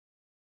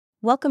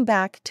Welcome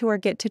back to our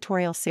Git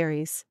tutorial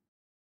series.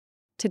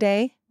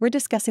 Today, we're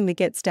discussing the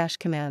git stash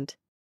command.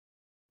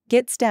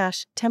 Git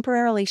stash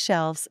temporarily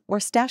shelves or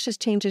stashes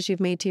changes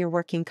you've made to your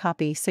working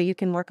copy so you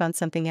can work on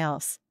something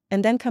else,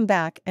 and then come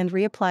back and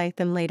reapply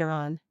them later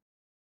on.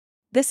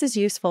 This is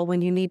useful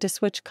when you need to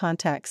switch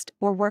context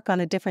or work on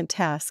a different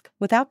task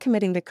without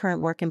committing the current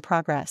work in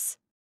progress.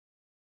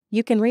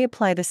 You can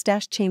reapply the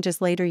stash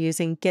changes later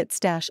using git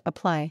stash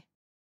apply.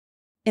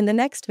 In the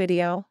next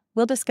video,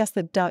 we'll discuss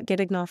the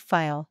 .gitignore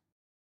file.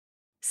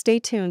 Stay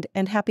tuned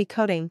and happy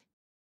coding!